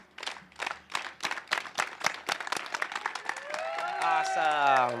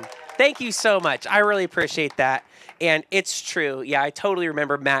Awesome. Thank you so much. I really appreciate that. And it's true. Yeah, I totally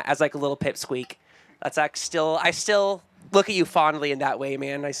remember Matt as like a little pipsqueak. That's like I still look at you fondly in that way,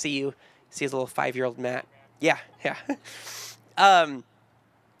 man. I see his little 5-year-old Matt. Yeah, yeah. um,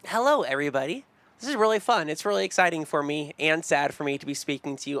 Hello, everybody. This is really fun. It's really exciting for me and sad for me to be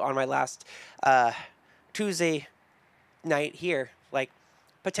speaking to you on my last Tuesday night here. Like,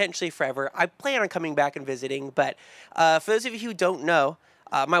 potentially forever. I plan on coming back and visiting, but for those of you who don't know,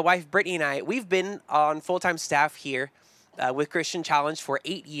 my wife Brittany and I, we've been on full-time staff here with Christian Challenge for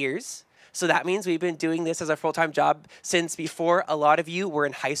 8 years. So that means we've been doing this as our full-time job since before a lot of you were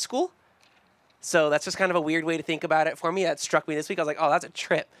in high school. So that's just kind of a weird way to think about it for me. That struck me this week. I was like, oh, that's a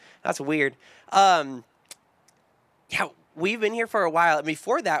trip. That's weird. Yeah, we've been here for a while. And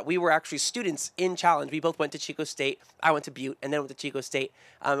before that, we were actually students in Challenge. We both went to Chico State. I went to Butte and then went to Chico State.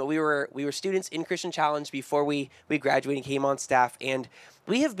 We were students in Christian Challenge before we graduated and came on staff. And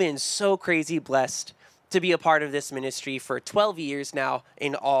we have been so crazy blessed to be a part of this ministry for 12 years now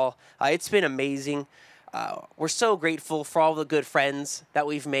in all. It's been amazing. We're so grateful for all the good friends that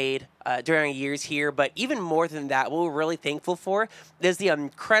we've made during our years here. But even more than that, what we're really thankful for is the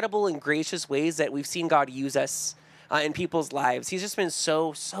incredible and gracious ways that we've seen God use us in people's lives. He's just been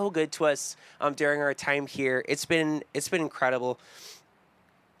so good to us during our time here. It's been incredible.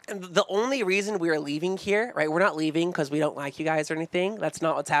 And the only reason we are leaving here, right? We're not leaving because we don't like you guys or anything. That's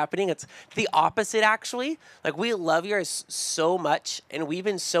not what's happening. It's the opposite, actually. Like, we love you guys so much, and we've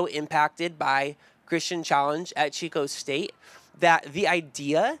been so impacted by Christian Challenge at Chico State that the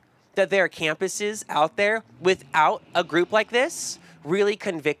idea that there are campuses out there without a group like this really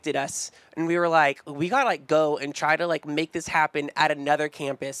convicted us. And we were like, we gotta like go and try to like make this happen at another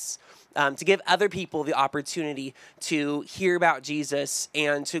campus to give other people the opportunity to hear about Jesus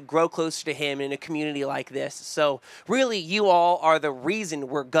and to grow closer to him in a community like this. So really, you all are the reason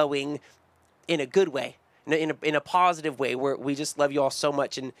we're going in a good way, in a positive way, where we just love you all so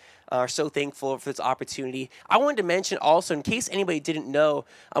much and are so thankful for this opportunity. I wanted to mention also, in case anybody didn't know,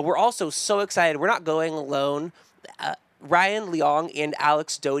 we're also so excited. We're not going alone. Ryan Leong and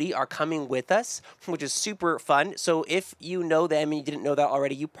Alex Doty are coming with us, which is super fun. So if you know them and you didn't know that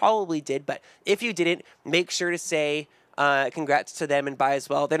already, you probably did. But if you didn't, make sure to say congrats to them and bye as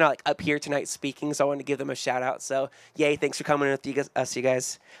well. They're not like up here tonight speaking, so I want to give them a shout out. So yay, thanks for coming with us, you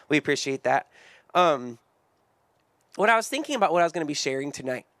guys. We appreciate that. What I was thinking about what I was going to be sharing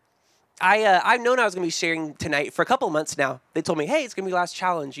tonight. I've known I was going to be sharing tonight for a couple of months now. They told me, hey, it's going to be last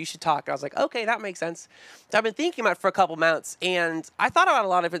challenge. You should talk. I was like, okay, that makes sense. So I've been thinking about it for a couple months, and I thought about a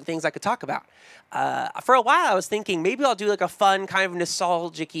lot of different things I could talk about. For a while, I was thinking maybe I'll do like a fun kind of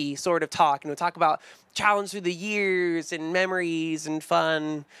nostalgic-y sort of talk, talk about challenge through the years and memories and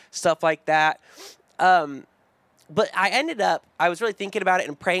fun, stuff like that. But I was really thinking about it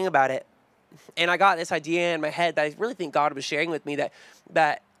and praying about it, and I got this idea in my head that I really think God was sharing with me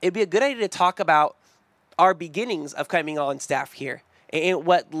that it'd be a good idea to talk about our beginnings of coming on staff here and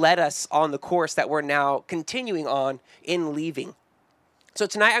what led us on the course that we're now continuing on in leaving. So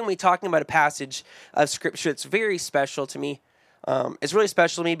tonight I'm going to be talking about a passage of Scripture that's very special to me. It's really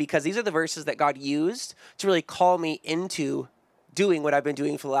special to me because these are the verses that God used to really call me into doing what I've been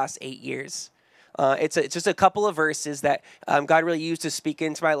doing for the last 8 years. It's just a couple of verses that God really used to speak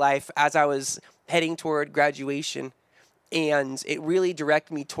into my life as I was heading toward graduation. And it really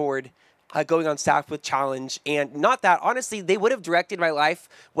directed me toward going on staff with Challenge. And not that, honestly, they would have directed my life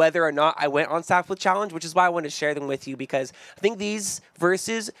whether or not I went on staff with Challenge, which is why I wanted to share them with you, because I think these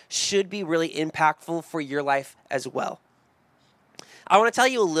verses should be really impactful for your life as well. I want to tell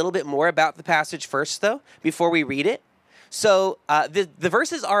you a little bit more about the passage first, though, before we read it. So the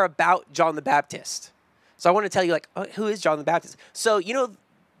verses are about John the Baptist. So I want to tell you, who is John the Baptist? So,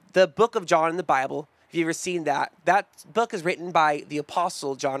 the book of John in the Bible, if you've ever seen that book is written by the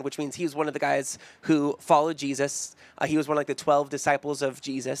Apostle John, which means he was one of the guys who followed Jesus. He was one of the 12 disciples of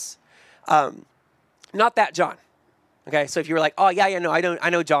Jesus. Not that John. Okay, so if you were like, oh, yeah, no, I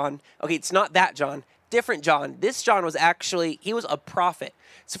know John. Okay, it's not that John. Different John. This John was he was a prophet.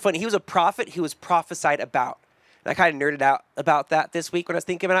 It's funny, he was a prophet who was prophesied about. And I kind of nerded out about that this week when I was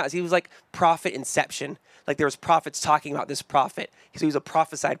thinking about it. He was like prophet inception. Like there was prophets talking about this prophet. So he was a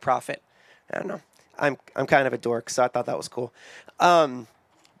prophesied prophet. I don't know. I'm kind of a dork, so I thought that was cool. So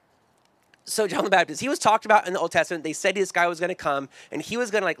John the Baptist, he was talked about in the Old Testament. They said this guy was going to come, and he was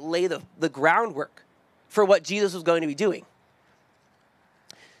going to lay the groundwork for what Jesus was going to be doing.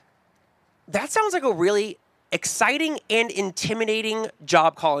 That sounds like a really exciting and intimidating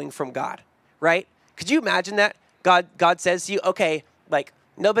job calling from God, right? Could you imagine that? God says to you, okay,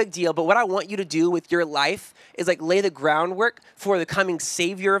 No big deal. But what I want you to do with your life is like lay the groundwork for the coming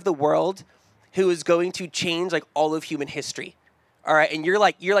savior of the world who is going to change like all of human history. All right. And you're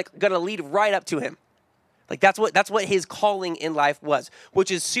like going to lead right up to him. Like that's what his calling in life was, which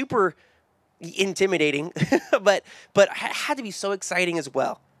is super intimidating, but had to be so exciting as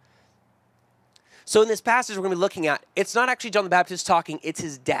well. So in this passage we're going to be looking at, it's not actually John the Baptist talking, it's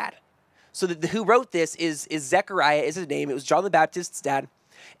his dad. So who wrote this is Zechariah is his name. It was John the Baptist's dad.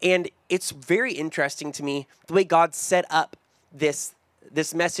 And it's very interesting to me the way God set up this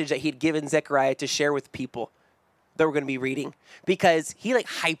message that he'd given Zechariah to share with people that we're going to be reading, because he like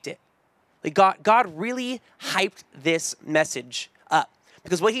hyped it. Like God really hyped this message up,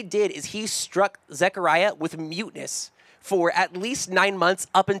 because what he did is he struck Zechariah with muteness for at least 9 months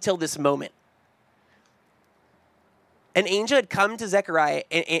up until this moment. An angel had come to Zechariah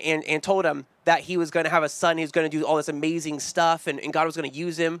and told him that he was going to have a son. He was going to do all this amazing stuff, and God was going to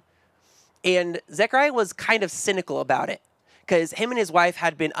use him. And Zechariah was kind of cynical about it, because him and his wife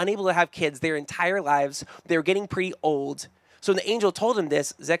had been unable to have kids their entire lives. They were getting pretty old. So when the angel told him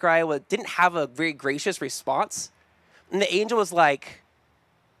this, Zechariah didn't have a very gracious response. And the angel was like,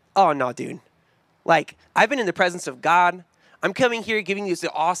 oh, no, dude. Like, I've been in the presence of God. I'm coming here giving you this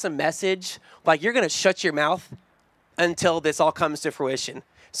awesome message. Like, you're going to shut your mouth until this all comes to fruition.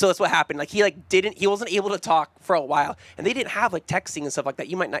 So that's what happened. Like he wasn't able to talk for a while, and they didn't have like texting and stuff like that.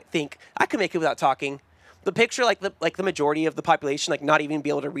 You might not think I could make it without talking. The picture like the majority of the population, like not even be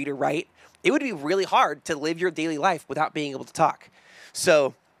able to read or write. It would be really hard to live your daily life without being able to talk.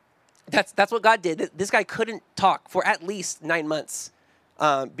 So that's what God did. This guy couldn't talk for at least 9 months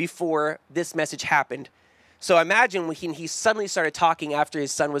before this message happened. So imagine when he suddenly started talking after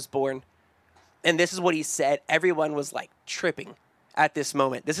his son was born. And this is what he said. Everyone was like tripping at this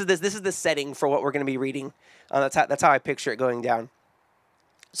moment. This is the setting for what we're going to be reading. That's how I picture it going down.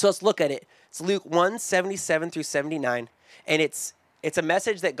 So let's look at it. It's Luke 1:77 through 79, and it's a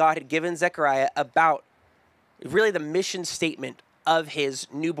message that God had given Zechariah about really the mission statement of his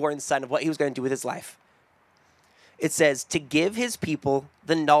newborn son, of what he was going to do with his life. It says, to give his people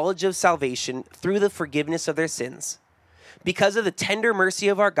the knowledge of salvation through the forgiveness of their sins, because of the tender mercy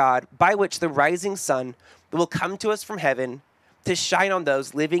of our God, by which the rising sun will come to us from heaven to shine on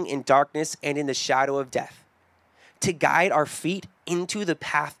those living in darkness and in the shadow of death, to guide our feet into the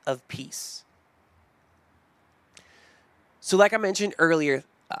path of peace. So like I mentioned earlier,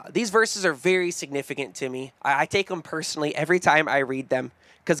 these verses are very significant to me. I take them personally every time I read them,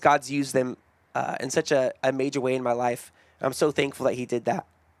 because God's used them in such a major way in my life. I'm so thankful that he did that.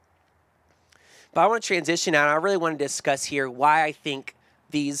 But I want to transition out. I really want to discuss here why I think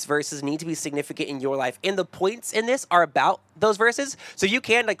these verses need to be significant in your life. And the points in this are about those verses. So you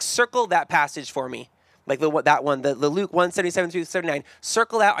can like circle that passage for me. Like the Luke 1:77 through 79.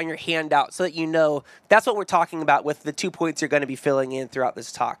 Circle that on your handout so that you know that's what we're talking about with the 2 points you're going to be filling in throughout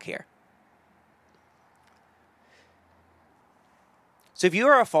this talk here. So if you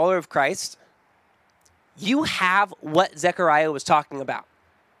are a follower of Christ, you have what Zechariah was talking about.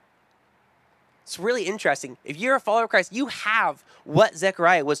 It's really interesting. If you're a follower of Christ, you have what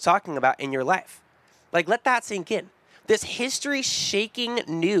Zechariah was talking about in your life. Like, let that sink in. This history-shaking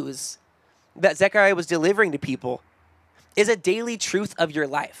news that Zechariah was delivering to people is a daily truth of your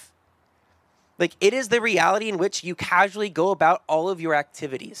life. Like, it is the reality in which you casually go about all of your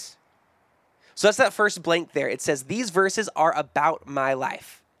activities. So that's that first blank there. It says, these verses are about my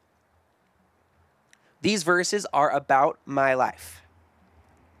life. These verses are about my life.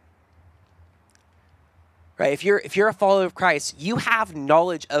 Right? If you're a follower of Christ, you have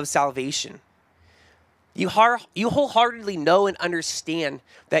knowledge of salvation. You wholeheartedly know and understand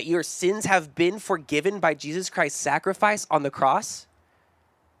that your sins have been forgiven by Jesus Christ's sacrifice on the cross.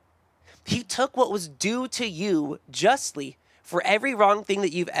 He took what was due to you justly for every wrong thing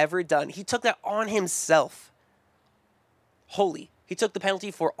that you've ever done. He took that on himself. Wholly. He took the penalty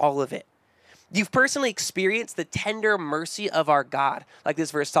for all of it. You've personally experienced the tender mercy of our God, like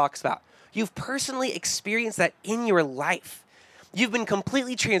this verse talks about. You've personally experienced that in your life. You've been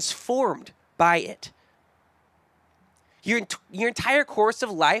completely transformed by it. Your entire course of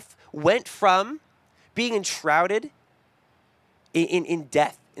life went from being enshrouded in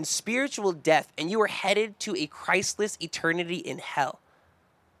death, in spiritual death, and you were headed to a Christless eternity in hell.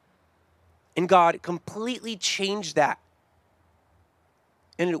 And God completely changed that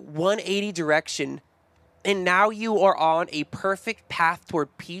in a 180 direction. And now you are on a perfect path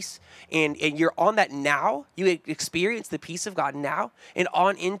toward peace. And you're on that now. You experience the peace of God now. And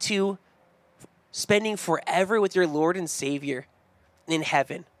on into spending forever with your Lord and Savior in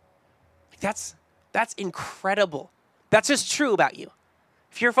heaven. That's incredible. That's just true about you.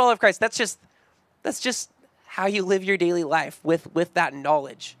 If you're a follower of Christ, that's just how you live your daily life with that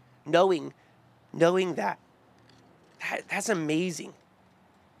knowledge, knowing that. That's amazing.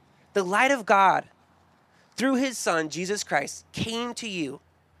 The light of God, through his Son, Jesus Christ, came to you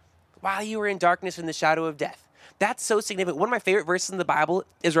while you were in darkness in the shadow of death. That's so significant. One of my favorite verses in the Bible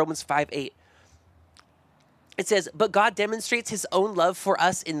is Romans 5:8. It says, but God demonstrates his own love for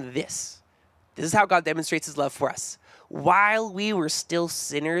us in this. This is how God demonstrates his love for us. While we were still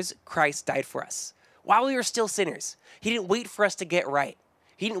sinners, Christ died for us. While we were still sinners, he didn't wait for us to get right.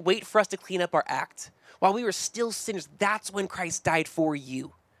 He didn't wait for us to clean up our act. While we were still sinners, that's when Christ died for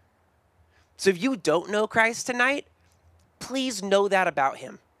you. So if you don't know Christ tonight, please know that about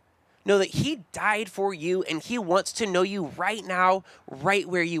him. Know that he died for you and he wants to know you right now, right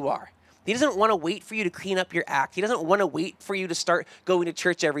where you are. He doesn't want to wait for you to clean up your act. He doesn't want to wait for you to start going to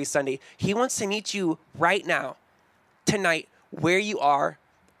church every Sunday. He wants to meet you right now, tonight, where you are,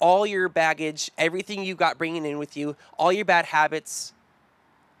 all your baggage, everything you got bringing in with you, all your bad habits,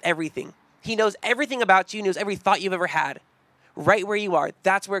 everything. He knows everything about you, knows every thought you've ever had. Right where you are,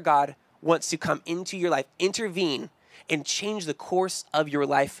 that's where God wants to come into your life, intervene, and change the course of your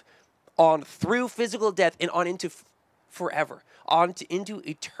life on through physical death and on into forever, into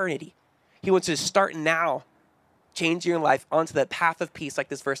eternity. He wants to start now, change your life onto the path of peace like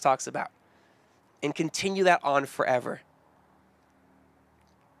this verse talks about, and continue that on forever.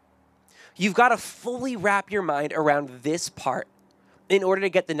 You've got to fully wrap your mind around this part in order to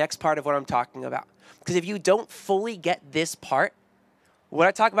get the next part of what I'm talking about. Because if you don't fully get this part, what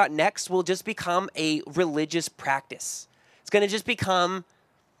I talk about next will just become a religious practice. It's going to just become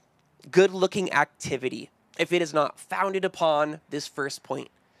good-looking activity if it is not founded upon this first point.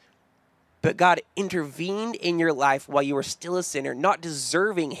 But God intervened in your life while you were still a sinner, not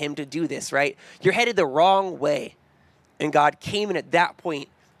deserving him to do this, right? You're headed the wrong way. And God came in at that point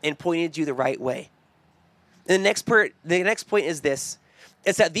and pointed you the right way. And the next point is this.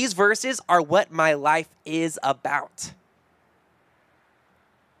 It's that these verses are what my life is about.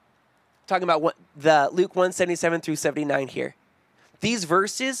 Talking about what the Luke 1:77 through 79 here. These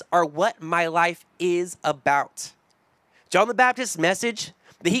verses are what my life is about. John the Baptist's message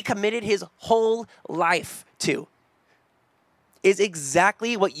that he committed his whole life to is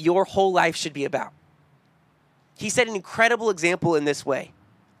exactly what your whole life should be about. He set an incredible example in this way.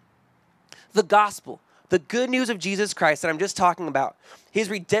 The gospel, the good news of Jesus Christ that I'm just talking about, his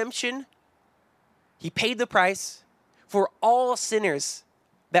redemption, he paid the price for all sinners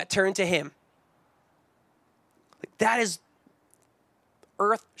that turn to him. That is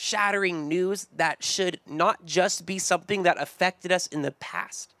earth-shattering news that should not just be something that affected us in the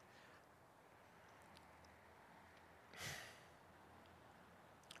past.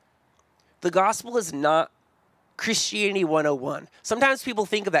 The gospel is not Christianity 101. Sometimes people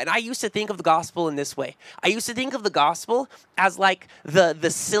think of that, and I used to think of the gospel in this way. I used to think of the gospel as like the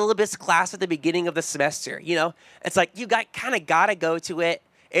syllabus class at the beginning of the semester, you know? It's like you kind of got to go to it.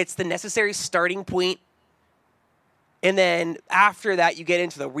 It's the necessary starting point. And then after that, you get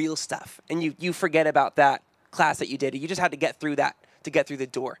into the real stuff, and you forget about that class that you did. You just had to get through that to get through the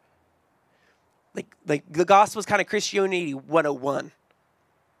door. Like the gospel is kind of Christianity 101.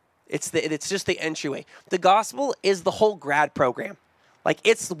 It's just the entryway. The gospel is the whole grad program. Like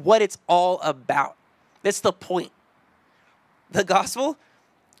it's what it's all about. That's the point. The gospel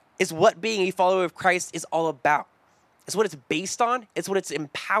is what being a follower of Christ is all about. It's what it's based on. It's what it's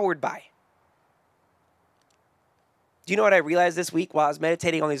empowered by. Do you know what I realized this week while I was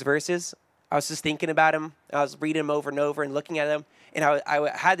meditating on these verses? I was just thinking about them. I was reading them over and over and looking at them. And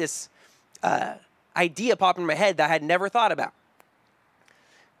I had this idea pop in my head that I had never thought about.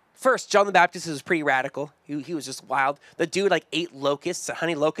 First, John the Baptist was pretty radical. He was just wild. The dude ate locusts. A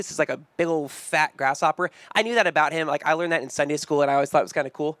honey locust is like a big old fat grasshopper. I knew that about him. I learned that in Sunday school, and I always thought it was kind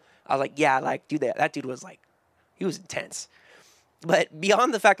of cool. I was like, yeah, dude, that dude was he was intense. But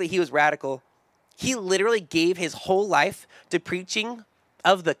beyond the fact that he was radical, he literally gave his whole life to preaching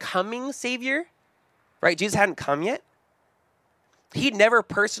of the coming Savior, right? Jesus hadn't come yet. He'd never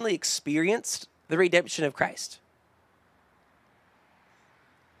personally experienced the redemption of Christ.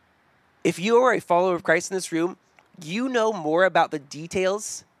 If you are a follower of Christ in this room, you know more about the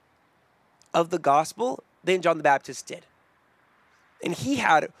details of the gospel than John the Baptist did. And he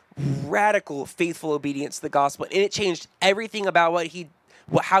had radical, faithful obedience to the gospel, and it changed everything about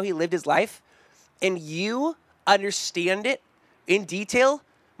how he lived his life. And you understand it in detail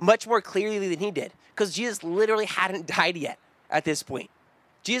much more clearly than he did, because Jesus literally hadn't died yet at this point.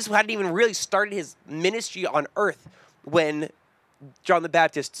 Jesus hadn't even really started his ministry on earth when John the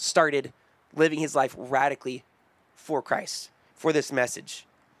Baptist started living his life radically for Christ, for this message.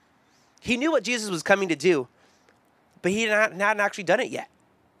 He knew what Jesus was coming to do, but he hadn't actually done it yet.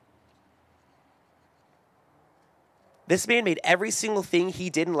 This man made every single thing he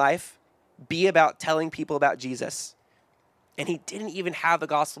did in life be about telling people about Jesus. And he didn't even have the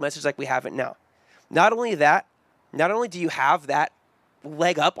gospel message like we have it now. Not only do you have that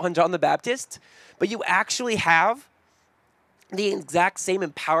leg up on John the Baptist, but you actually have the exact same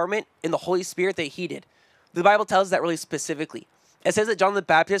empowerment in the Holy Spirit that he did. The Bible tells us that really specifically. It says that John the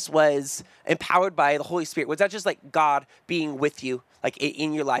Baptist was empowered by the Holy Spirit. Was that just like God being with you, like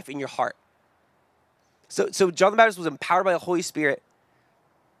in your life, in your heart? So John the Baptist was empowered by the Holy Spirit.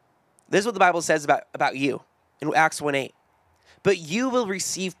 This is what the Bible says about you in Acts 1:8. But you will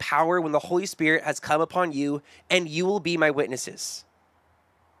receive power when the Holy Spirit has come upon you, and you will be my witnesses.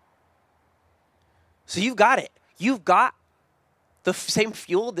 So you've got it. You've got the same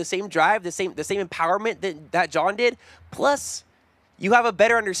fuel, the same drive, the same empowerment that John did. Plus, you have a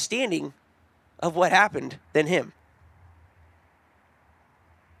better understanding of what happened than him.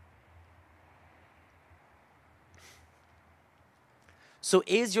 So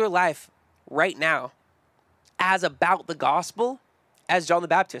is your life right now as about the gospel as John the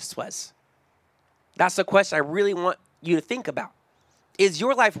Baptist was? That's the question I really want you to think about. Is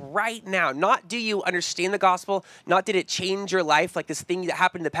your life right now, not do you understand the gospel, not did it change your life like this thing that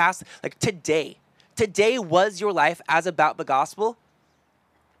happened in the past, like today. Today was your life as about the gospel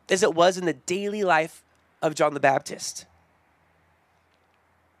as it was in the daily life of John the Baptist.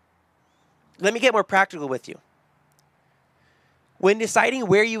 Let me get more practical with you. When deciding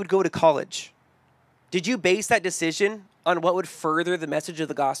where you would go to college, did you base that decision on what would further the message of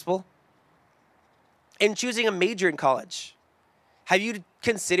the gospel? In choosing a major in college, have you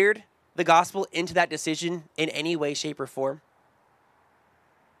considered the gospel into that decision in any way, shape, or form?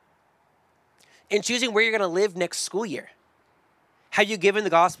 In choosing where you're going to live next school year, have you given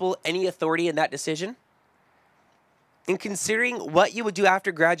the gospel any authority in that decision? In considering what you would do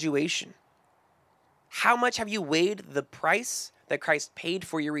after graduation, how much have you weighed the price that Christ paid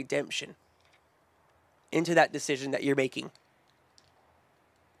for your redemption into that decision that you're making?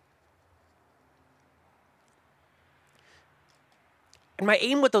 And my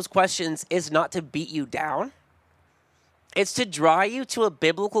aim with those questions is not to beat you down. It's to draw you to a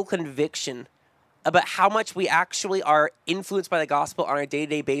biblical conviction about how much we actually are influenced by the gospel on a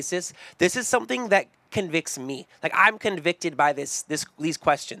day-to-day basis. This is something that convicts me. Like, I'm convicted by these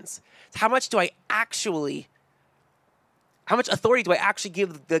questions. How much authority do I actually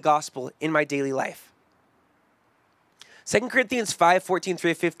give the gospel in my daily life? 2 Corinthians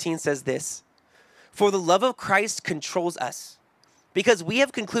 5:14-15 says this: "For the love of Christ controls us, because we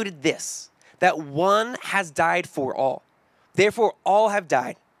have concluded this, that one has died for all. Therefore all have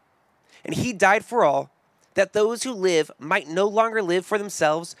died. And he died for all, that those who live might no longer live for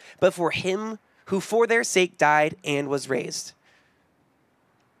themselves, but for him who for their sake died and was raised."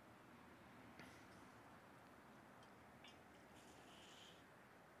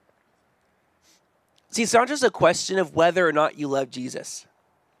 See, it's not just a question of whether or not you love Jesus.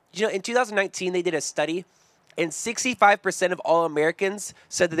 You know, in 2019, they did a study, and 65% of all Americans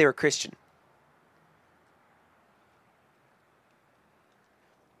said that they were Christian.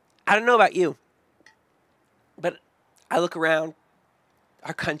 I don't know about you, but I look around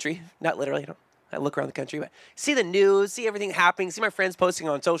our country, not literally, I look around the country, but see the news, see everything happening, see my friends posting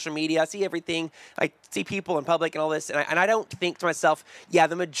on social media, see everything. I see people in public and all this, and I don't think to myself, yeah,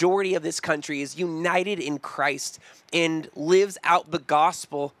 the majority of this country is united in Christ and lives out the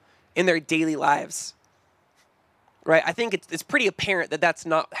gospel in their daily lives, right? I think it's pretty apparent that that's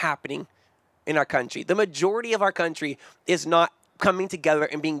not happening in our country. The majority of our country is not coming together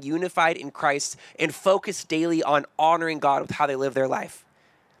and being unified in Christ and focused daily on honoring God with how they live their life.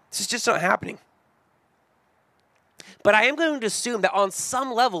 This is just not happening. But I am going to assume that on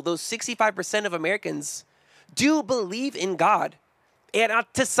some level, those 65% of Americans do believe in God. And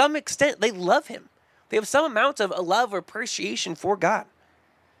to some extent, they love him. They have some amount of a love or appreciation for God.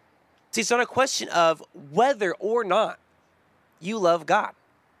 See, it's not a question of whether or not you love God.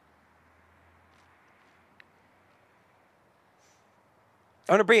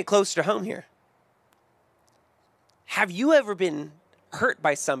 I want to bring it closer to home here. Have you ever been hurt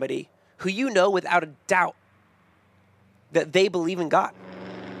by somebody who you know without a doubt that they believe in God?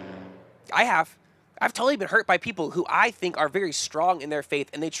 I have. I've totally been hurt by people who I think are very strong in their faith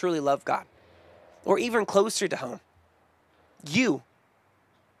and they truly love God. Or even closer to home. You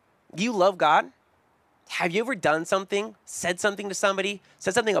love God? Have you ever done something, said something to somebody,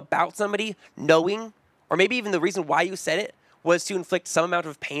 said something about somebody, knowing, or maybe even the reason why you said it was to inflict some amount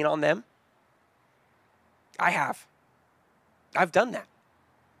of pain on them? I have. I've done that.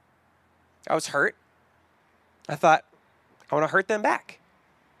 I was hurt. I thought, I want to hurt them back.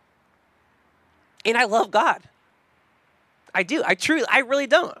 And I love God. I do. I really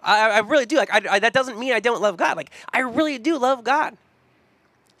don't. I really do. Like, that doesn't mean I don't love God. Like, I really do love God.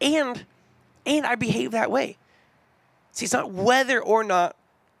 And I behave that way. See, it's not whether or not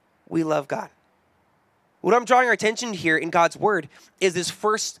we love God. What I'm drawing our attention here in God's word is this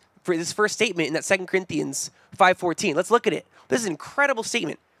first statement in that 2 Corinthians 5:14. Let's look at it. This is an incredible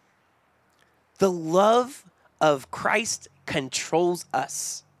statement. The love of Christ controls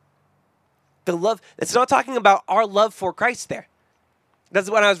us. The love, it's not talking about our love for Christ there. That's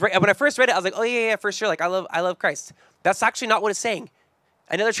when I first read it, I was like, oh yeah, for sure. Like I love Christ. That's actually not what it's saying.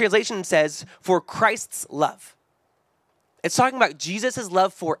 Another translation says, for Christ's love. It's talking about Jesus'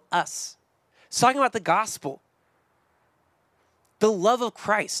 love for us. It's talking about the gospel. The love of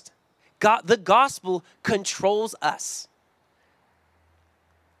Christ. God, the gospel controls us.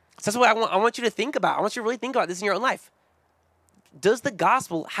 So that's what I want you to think about. I want you to really think about this in your own life. Does the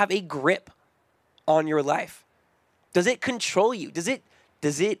gospel have a grip on your life? Does it control you? Does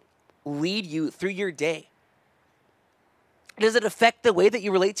it lead you through your day? Does it affect the way that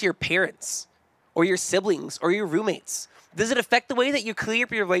you relate to your parents or your siblings or your roommates? Does it affect the way that you clear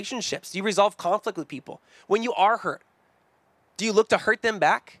up your relationships? Do you resolve conflict with people? When you are hurt, do you look to hurt them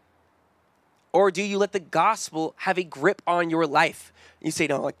back? Or do you let the gospel have a grip on your life? You say,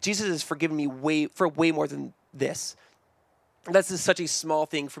 no, like Jesus has forgiven me way more than this. This is such a small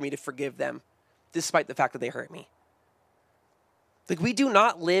thing for me to forgive them, despite the fact that they hurt me. Like, we do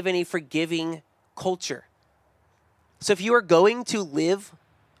not live in a forgiving culture. So if you are going to live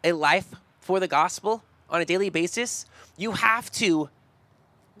a life for the gospel on a daily basis, you have to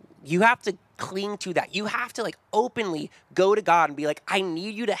cling to that. You have to like openly go to God and be like, I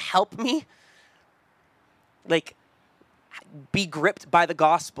need you to help me. Like, be gripped by the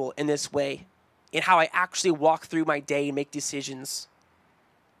gospel in this way, in how I actually walk through my day and make decisions.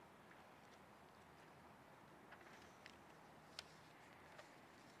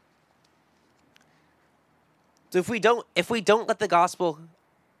 So if we don't let the gospel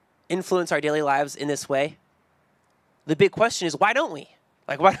influence our daily lives in this way, the big question is, why don't we?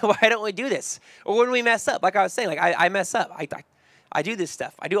 Like, why don't we do this? Or when we mess up, like I was saying, like I mess up. I do this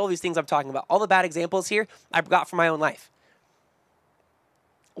stuff. I do all these things I'm talking about. All the bad examples here, I've got from my own life.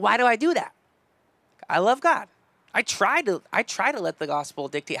 Why do I do that? I love God. I try to let the gospel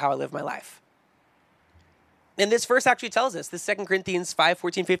dictate how I live my life. And this verse actually tells us, this 2 Corinthians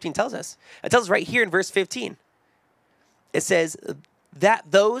 5:14-15 tells us. It tells us right here in verse 15. It says that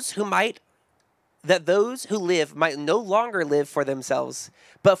those who live might no longer live for themselves,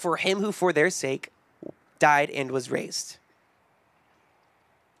 but for him who for their sake died and was raised.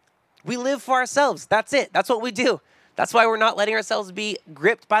 We live for ourselves. That's it. That's what we do. That's why we're not letting ourselves be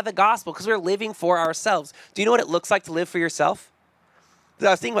gripped by the gospel, because we're living for ourselves. Do you know what it looks like to live for yourself? I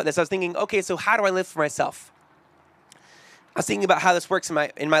was thinking about this. I was thinking, okay, so how do I live for myself? I was thinking about how this works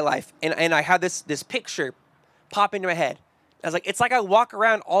in my life, and I had this picture pop into my head. I was like, it's like I walk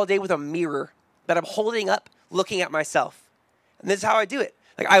around all day with a mirror that I'm holding up, looking at myself. And this is how I do it.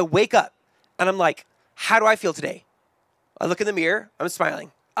 Like, I wake up, and I'm like, how do I feel today? I look in the mirror, I'm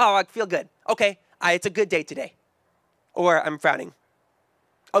smiling. Oh, I feel good. Okay, it's a good day today. Or I'm frowning.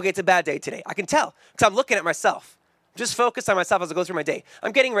 Okay, it's a bad day today. I can tell, because I'm looking at myself. I'm just focused on myself as I go through my day.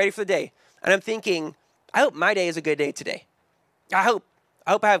 I'm getting ready for the day, and I'm thinking, I hope my day is a good day today. I hope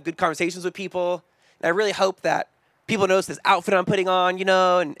I have good conversations with people, and I really hope that people notice this outfit I'm putting on,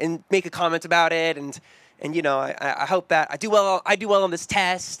 and make a comment about it, and I hope that I do well on this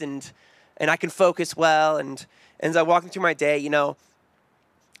test, and I can focus well, and as I'm walking through my day,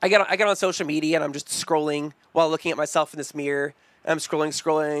 I get on social media, and I'm just scrolling while looking at myself in this mirror. And I'm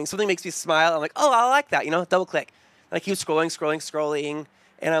scrolling. Something makes me smile. I'm like, oh, I like that. Double click. And I keep scrolling.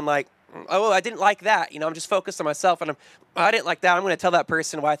 And I'm like, oh, I didn't like that. I'm just focused on myself. And I didn't like that. I'm going to tell that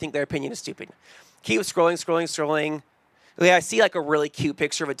person why I think their opinion is stupid. Keep scrolling. Okay, I see like a really cute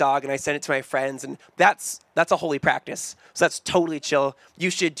picture of a dog, and I send it to my friends. And that's a holy practice. So that's totally chill.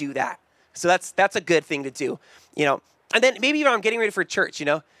 You should do that. So that's a good thing to do. And then maybe even I'm getting ready for church,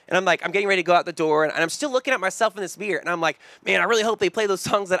 and I'm like, I'm getting ready to go out the door, and I'm still looking at myself in this mirror, and I'm like, man, I really hope they play those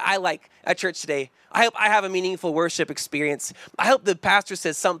songs that I like at church today. I hope I have a meaningful worship experience. I hope the pastor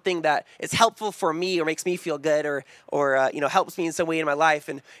says something that is helpful for me or makes me feel good or helps me in some way in my life.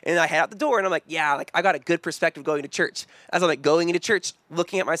 And I head out the door, and I'm like, yeah, like I got a good perspective going to church. As I'm like going into church,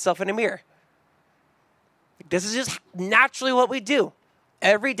 looking at myself in a mirror. This is just naturally what we do.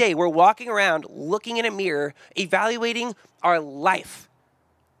 Every day we're walking around looking in a mirror, evaluating our life,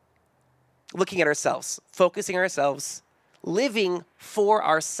 looking at ourselves, focusing ourselves, living for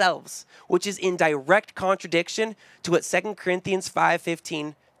ourselves, which is in direct contradiction to what 2 Corinthians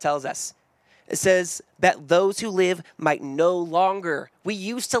 5:15 tells us. It says that those who live might no longer. We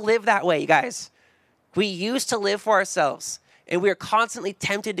used to live that way, guys. We used to live for ourselves, and we are constantly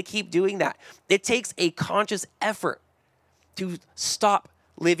tempted to keep doing that. It takes a conscious effort to stop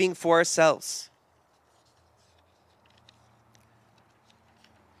living for ourselves.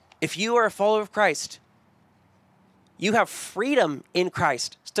 If you are a follower of Christ, you have freedom in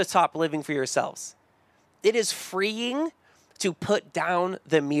Christ to stop living for yourselves. It is freeing to put down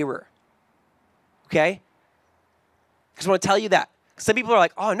the mirror. Okay? I just want to tell you that. Some people are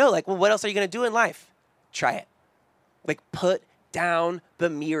like, oh no, like, well, what else are you going to do in life? Try it. Like, put down the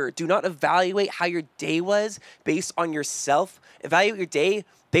mirror. Do not evaluate how your day was based on yourself. Evaluate your day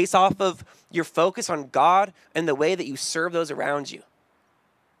based off of your focus on God and the way that you serve those around you.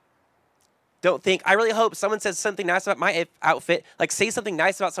 Don't think, I really hope someone says something nice about my outfit. Like, say something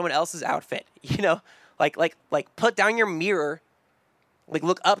nice about someone else's outfit. You know, like put down your mirror. Like,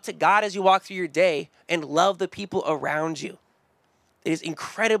 look up to God as you walk through your day and love the people around you. It is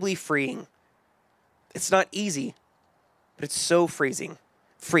incredibly freeing. It's not easy, but it's so freeing.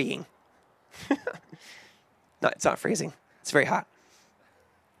 No, it's not freezing. It's very hot.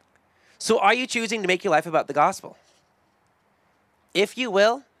 So are you choosing to make your life about the gospel? If you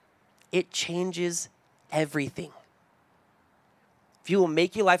will, it changes everything. If you will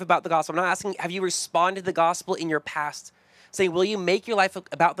make your life about the gospel, I'm not asking, have you responded to the gospel in your past? Saying, will you make your life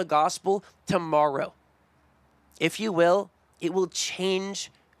about the gospel tomorrow? If you will, it will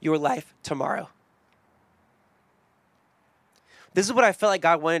change your life tomorrow. This is what I felt like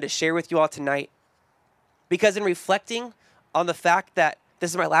God wanted to share with you all tonight. Because in reflecting on the fact that this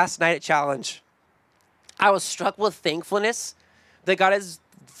is my last night at Challenge, I was struck with thankfulness that God has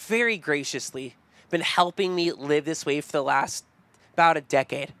very graciously been helping me live this way for the last about a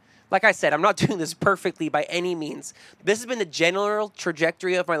decade. Like I said, I'm not doing this perfectly by any means. This has been the general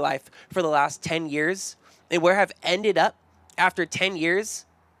trajectory of my life for the last 10 years. And where I've ended up after 10 years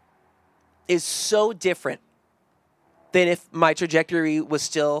is so different than if my trajectory was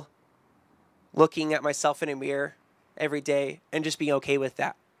still looking at myself in a mirror every day and just being okay with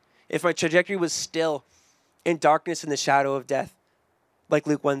that. If my trajectory was still in darkness and the shadow of death, like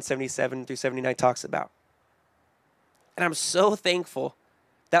Luke 1:77 through 79 talks about. And I'm so thankful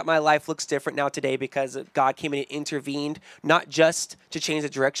that my life looks different now today because God came in and intervened, not just to change the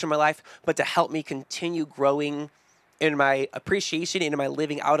direction of my life, but to help me continue growing in my appreciation, in my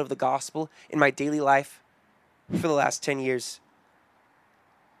living out of the gospel, in my daily life for the last 10 years.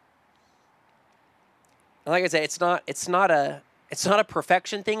 And like I said, it's not a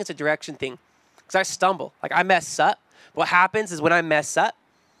perfection thing, it's a direction thing. Because I stumble. Like, I mess up. What happens is when I mess up,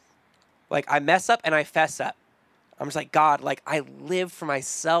 like, I mess up and I fess up. I'm just like, God, like, I live for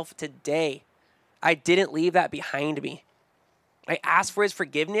myself today. I didn't leave that behind me. I asked for his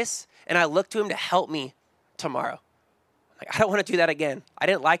forgiveness, and I look to him to help me tomorrow. Like, I don't want to do that again. I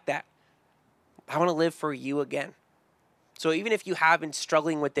didn't like that. I want to live for you again. So even if you have been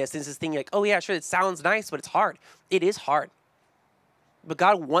struggling with this thing, you're like, oh yeah, sure, it sounds nice, but it's hard. It is hard. But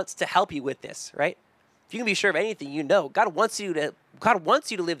God wants to help you with this, right? If you can be sure of anything, you know, God wants you to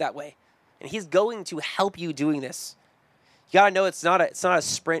live that way. And he's going to help you doing this. You got to know it's not a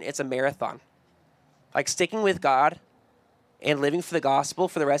sprint, it's a marathon. Like, sticking with God and living for the gospel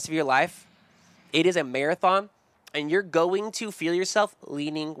for the rest of your life, it is a marathon, and you're going to feel yourself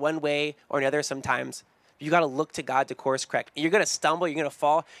leaning one way or another sometimes. You got to look to God to course correct. You're going to stumble, you're going to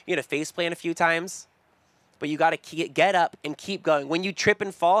fall, you're going to face plant a few times, but you got to get up and keep going. When you trip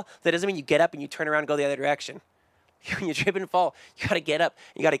and fall, that doesn't mean you get up and you turn around and go the other direction. When you trip and fall, you got to get up,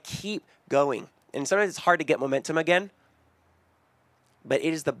 you got to keep going. And sometimes it's hard to get momentum again, but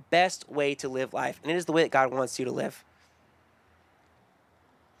it is the best way to live life, and it is the way that God wants you to live.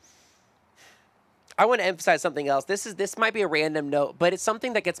 I want to emphasize something else. This might be a random note, but it's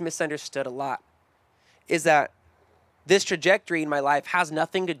something that gets misunderstood a lot, is that this trajectory in my life has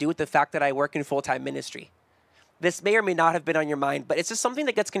nothing to do with the fact that I work in full-time ministry. This may or may not have been on your mind, but it's just something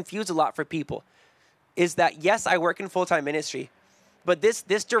that gets confused a lot for people, is that, yes, I work in full-time ministry, but this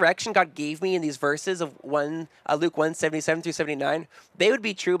direction God gave me in these verses of Luke 1:77 through 79, they would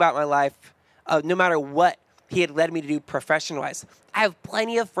be true about my life no matter what he had led me to do profession-wise. I have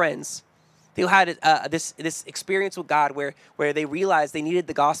plenty of friends who had this experience with God where they realized they needed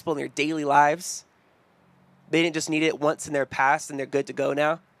the gospel in their daily lives. They didn't just need it once in their past and they're good to go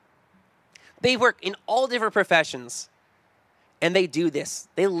now. They work in all different professions, and they do this.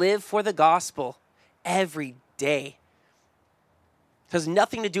 They live for the gospel every day. It has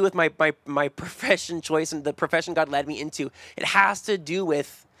nothing to do with my profession choice and the profession God led me into. It has to do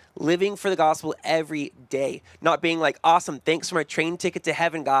with living for the gospel every day. Not being like, awesome, thanks for my train ticket to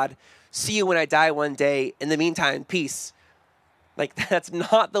heaven, God. See you when I die one day. In the meantime, peace. Like, that's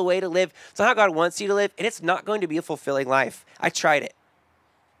not the way to live. It's not how God wants you to live, and it's not going to be a fulfilling life. I tried it.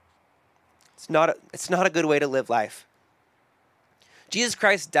 It's not a good way to live life. Jesus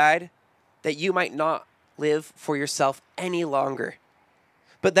Christ died that you might not live for yourself any longer,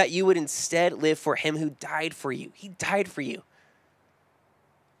 but that you would instead live for him who died for you. He died for you.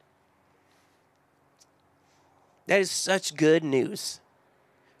 That is such good news.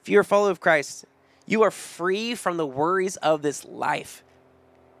 If you're a follower of Christ, you are free from the worries of this life.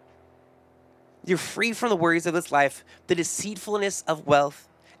 You're free from the worries of this life, the deceitfulness of wealth,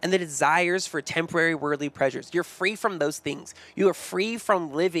 and the desires for temporary worldly pleasures. You're free from those things. You are free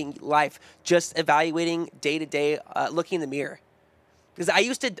from living life just evaluating day to day, looking in the mirror. Because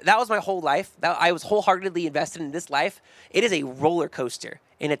that was my whole life. I was wholeheartedly invested in this life. It is a roller coaster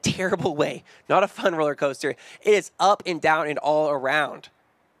in a terrible way, not a fun roller coaster. It is up and down and all around.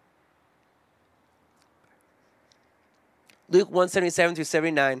 Luke 1:77 through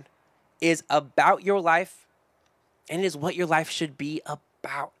 79 is about your life, and it is what your life should be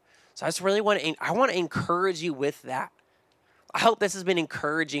about. So I just really want to encourage you with that. I hope this has been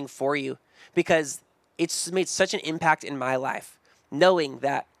encouraging for you because it's made such an impact in my life, knowing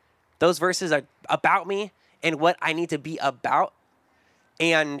that those verses are about me and what I need to be about.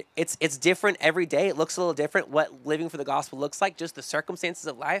 And it's different every day. It looks a little different what living for the gospel looks like, just the circumstances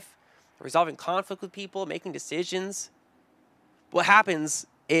of life, resolving conflict with people, making decisions. What happens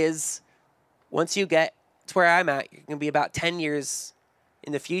is once you get to where I'm at, you're going to be about 10 years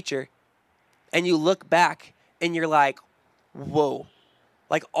in the future, and you look back and you're like, whoa,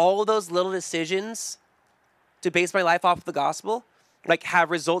 like all those little decisions to base my life off of the gospel, like have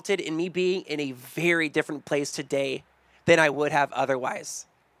resulted in me being in a very different place today than I would have otherwise.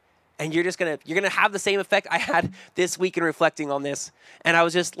 And you're going to have the same effect I had this week in reflecting on this. And I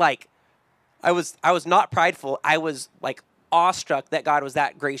was just like, I was not prideful. I was like awestruck that God was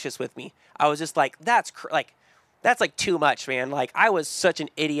that gracious with me. I was just like, that's like too much, man. Like I was such an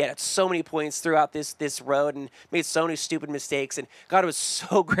idiot at so many points throughout this road and made so many stupid mistakes. And God was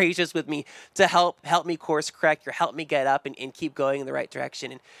so gracious with me to help me course correct or help me get up and keep going in the right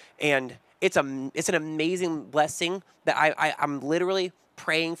direction. And it's an amazing blessing that I'm literally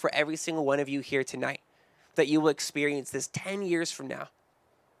praying for every single one of you here tonight, that you will experience this 10 years from now.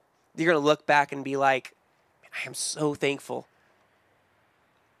 You're going to look back and be like, I am so thankful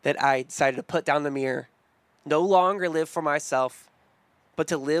that I decided to put down the mirror, no longer live for myself, but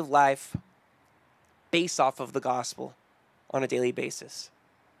to live life based off of the gospel on a daily basis.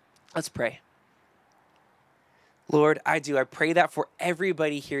 Let's pray. Lord, I pray that for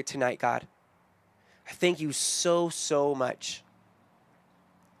everybody here tonight, God. I thank you so, so much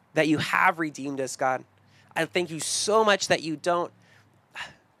that you have redeemed us, God. I thank you so much that you don't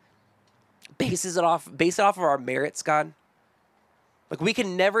base it off of our merits, God. Like we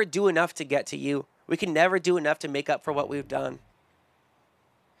can never do enough to get to you. We can never do enough to make up for what we've done.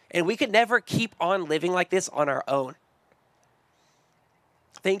 And we could never keep on living like this on our own.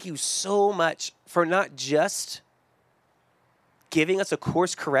 Thank you so much for not just giving us a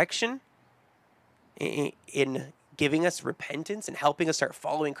course correction in giving us repentance and helping us start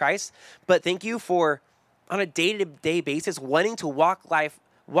following Christ, but thank you for, on a day-to-day basis, wanting to walk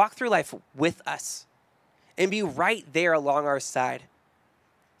through life with us and be right there along our side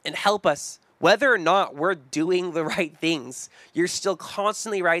and help us. Whether or not we're doing the right things, you're still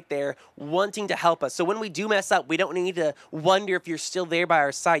constantly right there wanting to help us. So when we do mess up, we don't need to wonder if you're still there by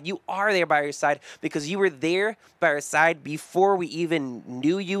our side. You are there by our side because you were there by our side before we even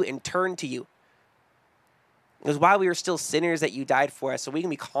knew you and turned to you. It was while we were still sinners that you died for us. So we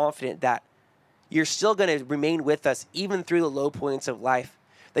can be confident that you're still going to remain with us even through the low points of life,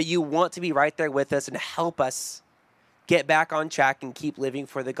 that you want to be right there with us and help us get back on track and keep living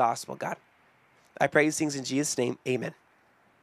for the gospel, God. I pray these things in Jesus' name. Amen.